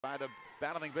by the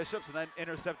battling Bishops and then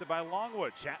intercepted by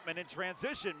Longwood. Chapman in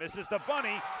transition, misses the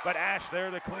bunny, but Ash there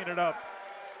to clean it up.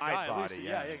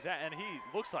 Yeah, exactly. And he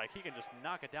looks like he can just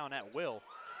knock it down at will.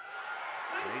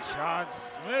 Sean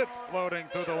Smith floating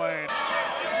through the lane.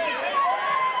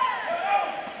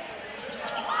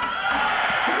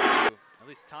 At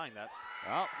least tying that.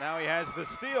 Well, now he has the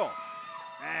steal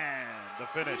and the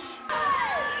finish.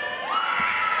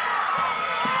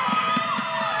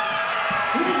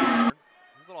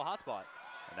 His little hot spot.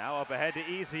 And now up ahead to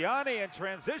Eziani in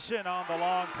transition on the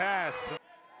long pass.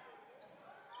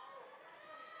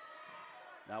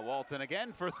 Now Walton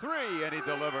again for three, and he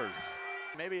delivers.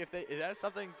 Maybe if that's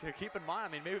something to keep in mind. I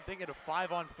mean, maybe thinking of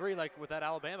 5-on-3 like with that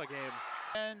Alabama game.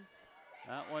 And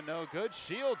that one no good.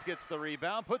 Shields gets the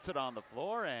rebound, puts it on the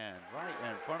floor, and right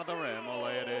in front of the rim will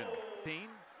lay it in. 15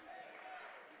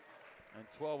 and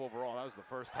 12 overall. That was the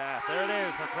first half. There it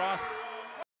is across